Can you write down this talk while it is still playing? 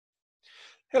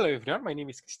Hello everyone, my name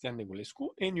is Cristian Negulescu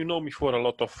and you know me for a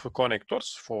lot of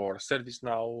connectors for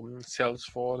ServiceNow,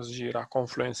 Salesforce, Jira,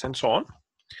 Confluence and so on.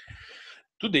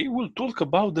 Today we'll talk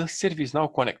about the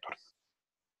ServiceNow connector.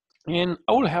 And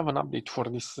I will have an update for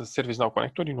this ServiceNow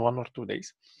connector in 1 or 2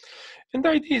 days. And the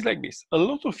idea is like this. A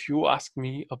lot of you ask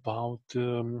me about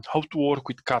how to work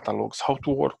with catalogs, how to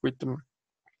work with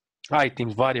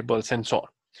items, variables, and so on.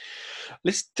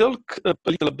 Let's talk a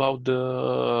little about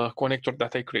the connector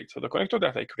that I create. So the connector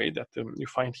that I create that you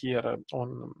find here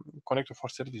on connector for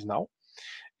ServiceNow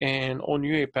and on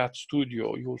UiPath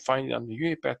Studio, you will find it on the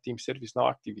UiPath team ServiceNow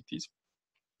activities.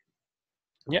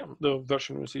 Yeah, the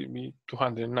version will be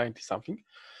 290 something.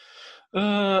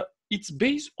 It's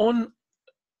based on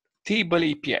table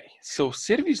API. So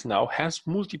ServiceNow has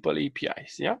multiple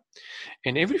APIs, yeah?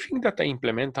 And everything that I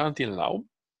implement until now,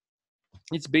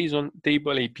 it's based on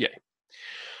table API.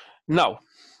 Now,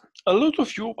 a lot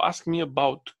of you ask me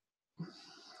about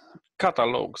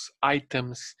catalogs,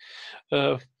 items,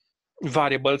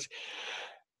 variables.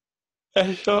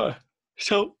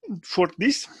 So for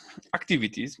these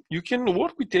activities, you can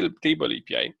work with table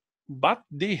API, but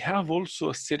they have also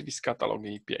a service catalog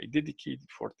API dedicated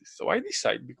for this. So I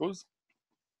decided, because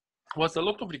was a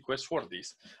lot of requests for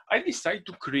this, I decided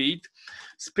to create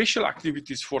special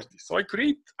activities for this. So I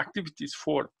create activities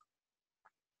for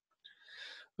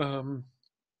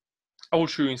I will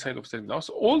show you inside of ServiceNow.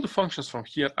 So all the functions from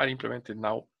here are implemented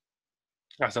now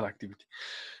as an activity.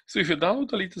 So if you download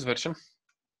the latest version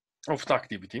of the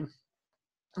activity,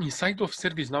 inside of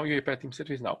ServiceNow, UiPath Team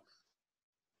ServiceNow,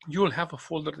 you will have a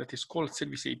folder that is called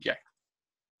Service API.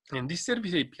 And this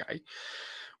Service API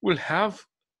will have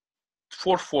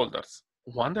 4 folders.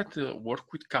 One that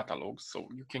work with catalogs, so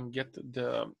you can get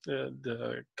the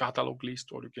catalog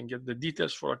list, or you can get the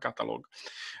details for a catalog.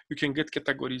 You can get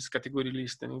categories, category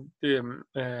list, and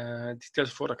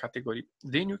details for a category.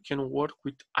 Then you can work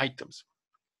with items.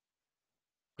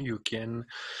 You can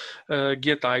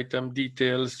get item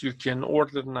details, you can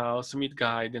order now, submit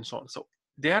guide, and so on. So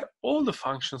they are all the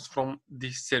functions from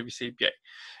this Service API.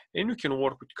 And you can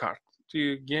work with cart. So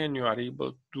again, you are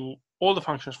able to do all the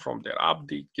functions from there: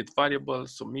 update, get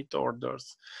variables, submit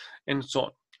orders, and so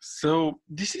on. So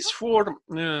this is for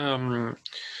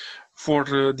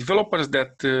developers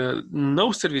that know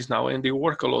ServiceNow and they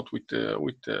work a lot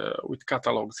with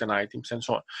catalogs and items and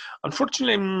so on.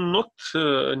 Unfortunately, I'm not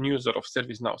a user of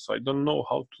ServiceNow, so I don't know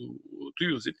how to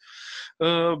use it.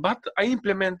 But I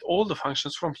implement all the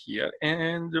functions from here,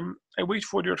 and I wait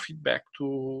for your feedback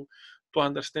to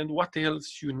understand what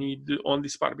else you need on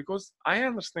this part, because I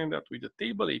understand that with the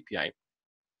table API,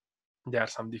 there are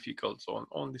some difficulties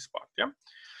on this part. Yeah.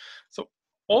 So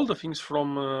all the things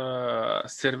from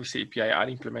Service API are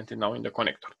implemented now in the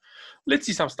connector. Let's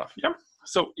see some stuff. Yeah.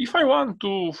 So if I want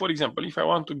to, for example, if I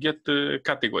want to get a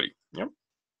category, yeah,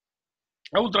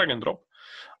 I will drag and drop.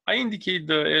 I indicate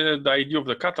the ID of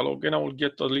the catalog, and I will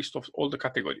get a list of all the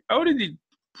category. I already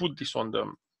put this on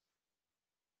the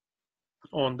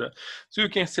so you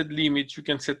can set limits, you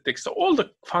can set text. So all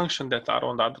the functions that are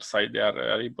on the other side, they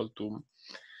are able to.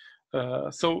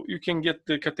 So you can get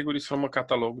the categories from a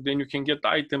catalog. Then you can get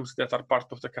items that are part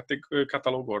of the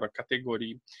catalog or a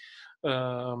category.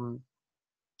 And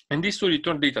this will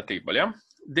return data table. Yeah.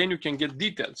 Then you can get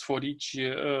details for each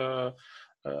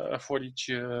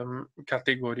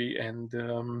category and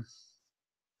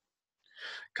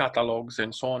catalogs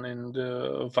and so on, and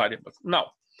variables.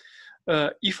 Now,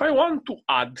 if I want to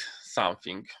add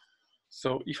something,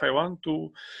 so if I want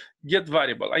to get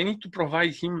variable, I need to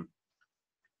provide him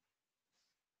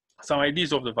some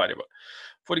IDs of the variable.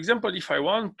 For example, if I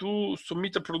want to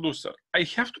submit a producer, I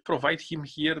have to provide him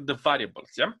here the variables.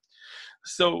 Yeah.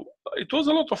 So it was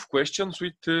a lot of questions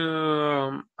with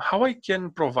how I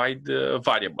can provide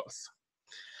variables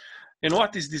and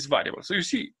what is this variable. So you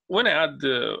see, when I add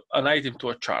an item to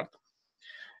a chart,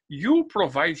 you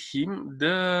provide him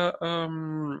the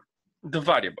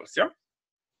variables. Yeah.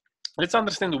 Let's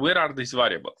understand where are these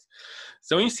variables.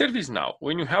 So in ServiceNow,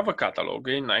 when you have a catalog,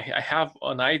 and I have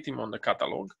an item on the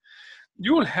catalog,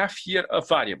 you will have here a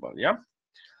variable. Yeah.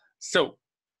 So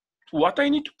what I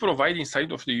need to provide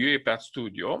inside of the UiPath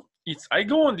Studio is I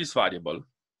go on this variable,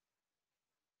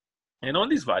 and on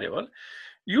this variable,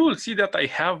 you will see that I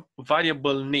have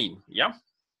variable name. Yeah.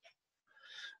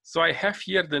 So I have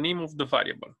here the name of the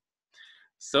variable.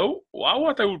 So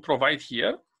what I will provide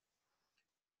here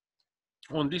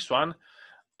on this one,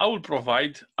 I will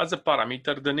provide as a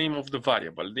parameter the name of the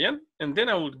variable, and then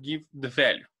I will give the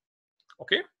value.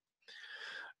 Okay.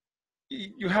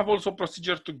 You have also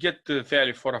procedure to get the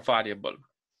value for a variable,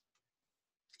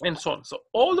 and so on. So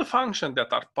all the functions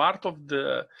that are part of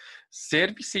the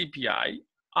Service API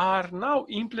are now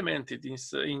implemented in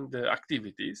the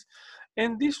activities,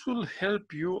 and this will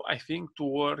help you, I think, to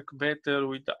work better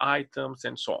with the items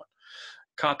and so on,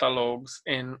 catalogs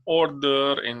and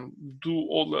order and do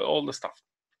all the stuff.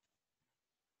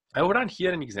 I will run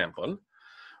here an example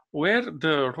where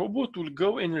the robot will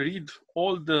go and read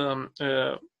all the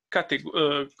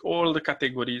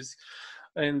categories,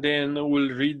 and then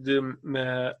we'll read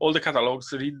all the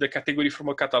catalogs, read the category from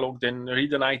a catalog, then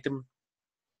read an item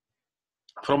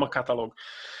from a catalog.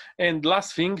 And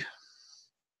last thing,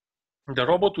 the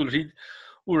robot will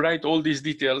write all these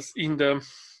details in the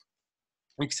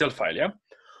Excel file, yeah?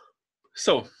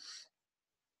 So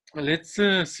let's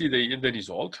see the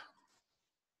result.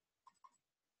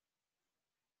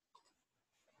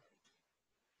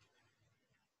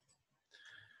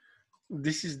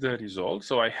 This is the result.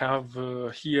 So I have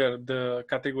here the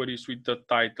categories with the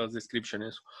titles,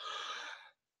 descriptions.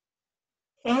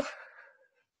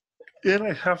 Then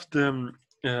I have the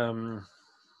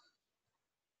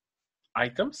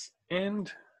items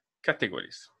and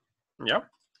categories, yeah.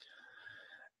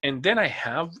 And then I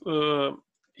have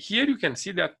here you can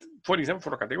see that, for example,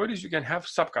 for categories you can have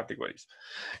subcategories,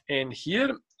 and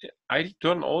here I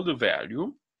return all the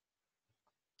value.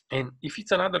 And if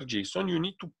it's another JSON, you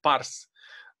need to parse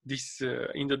this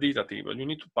in the data table. You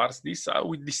need to parse this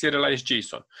with the serialized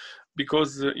JSON,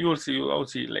 because you will see. I'll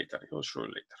see it later. I'll show you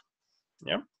later.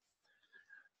 Yeah.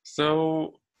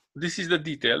 So this is the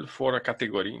detail for a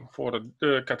category,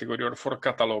 or for a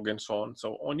catalog, and so on.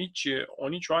 So on each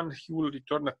one, he will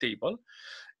return a table,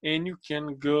 and you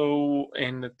can go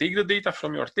and take the data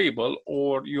from your table,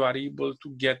 or you are able to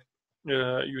get.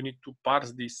 You need to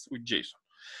parse this with JSON.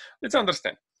 Let's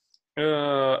understand.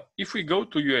 If we go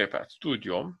to UiPath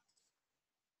Studio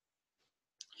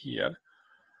here,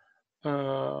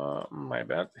 my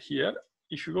bad, here,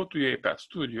 if you go to UiPath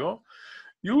Studio,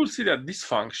 you will see that this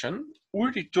function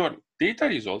will return data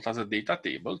result as a data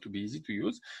table to be easy to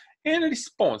use, and a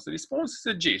response. The response is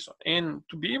a JSON. And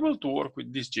to be able to work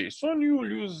with this JSON, you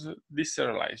will use this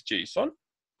serialized JSON.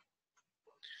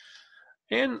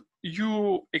 And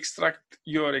you extract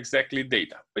your exactly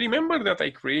data. Remember that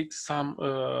I create some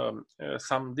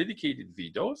dedicated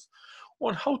videos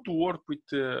on how to work with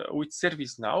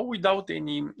ServiceNow without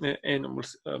any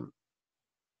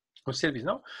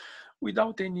ServiceNow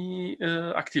without any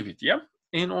activity. Yeah.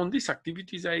 And on these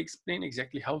activities, I explain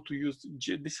exactly how to use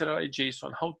this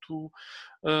JSON, how to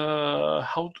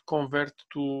convert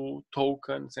to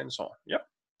tokens and so on. Yeah.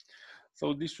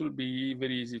 So this will be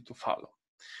very easy to follow.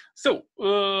 So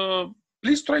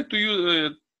please try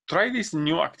to try these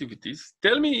new activities.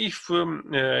 Tell me if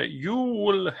you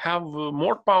will have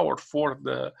more power for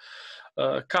the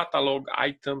catalog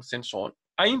items and so on.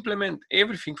 I implement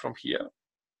everything from here,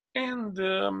 and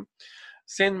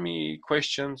send me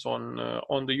questions on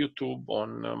the YouTube,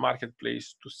 on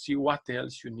Marketplace, to see what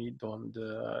else you need on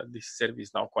this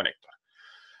ServiceNow connector.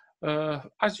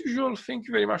 As usual, thank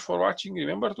you very much for watching.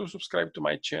 Remember to subscribe to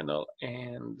my channel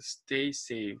and stay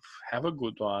safe. Have a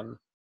good one.